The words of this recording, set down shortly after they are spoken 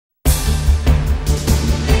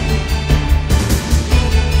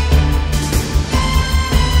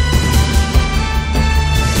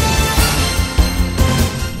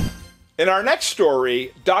In our next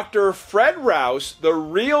story, Dr. Fred Rouse, the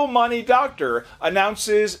real money doctor,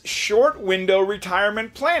 announces short window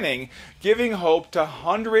retirement planning, giving hope to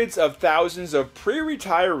hundreds of thousands of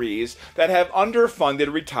pre-retirees that have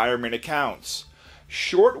underfunded retirement accounts.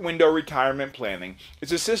 Short window retirement planning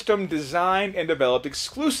is a system designed and developed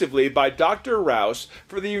exclusively by Dr. Rouse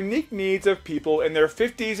for the unique needs of people in their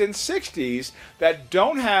 50s and 60s that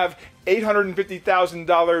don't have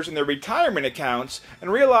 $850,000 in their retirement accounts and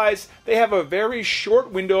realize they have a very short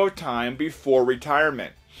window of time before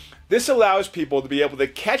retirement. This allows people to be able to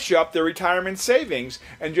catch up their retirement savings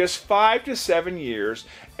in just 5 to 7 years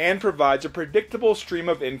and provides a predictable stream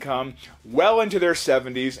of income well into their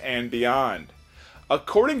 70s and beyond.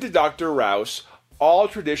 According to Dr. Rouse, all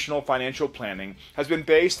traditional financial planning has been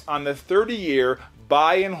based on the 30-year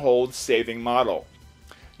buy and hold saving model.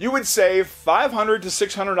 You would save $500 to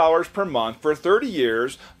 $600 per month for 30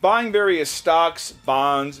 years, buying various stocks,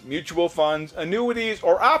 bonds, mutual funds, annuities,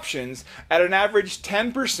 or options at an average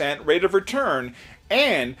 10% rate of return,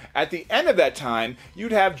 and at the end of that time,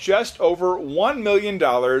 you'd have just over $1 million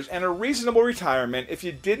and a reasonable retirement if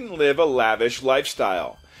you didn't live a lavish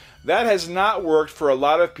lifestyle. That has not worked for a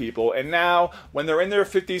lot of people, and now, when they're in their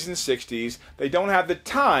 50s and 60s, they don't have the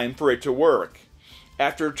time for it to work.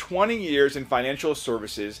 After 20 years in financial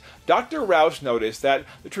services, Dr. Rouse noticed that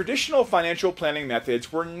the traditional financial planning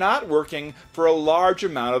methods were not working for a large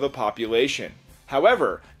amount of the population.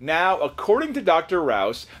 However, now, according to Dr.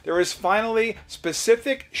 Rouse, there is finally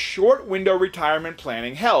specific short window retirement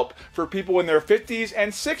planning help for people in their 50s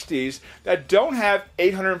and 60s that don't have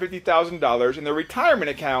 $850,000 in their retirement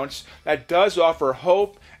accounts that does offer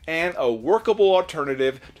hope and a workable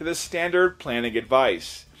alternative to the standard planning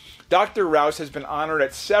advice. Dr. Rouse has been honored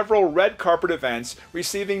at several red carpet events,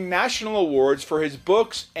 receiving national awards for his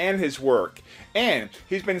books and his work. And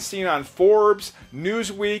he's been seen on Forbes,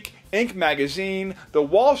 Newsweek, Inc. magazine, The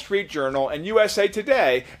Wall Street Journal, and USA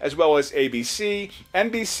Today, as well as ABC,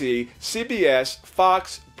 NBC, CBS,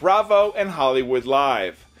 Fox, Bravo, and Hollywood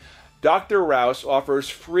Live. Dr. Rouse offers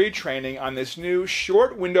free training on this new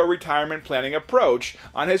short window retirement planning approach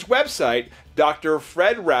on his website,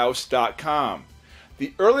 drfredrouse.com.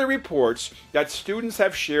 The early reports that students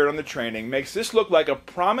have shared on the training makes this look like a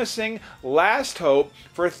promising last hope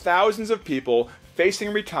for thousands of people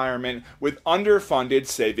facing retirement with underfunded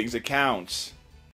savings accounts.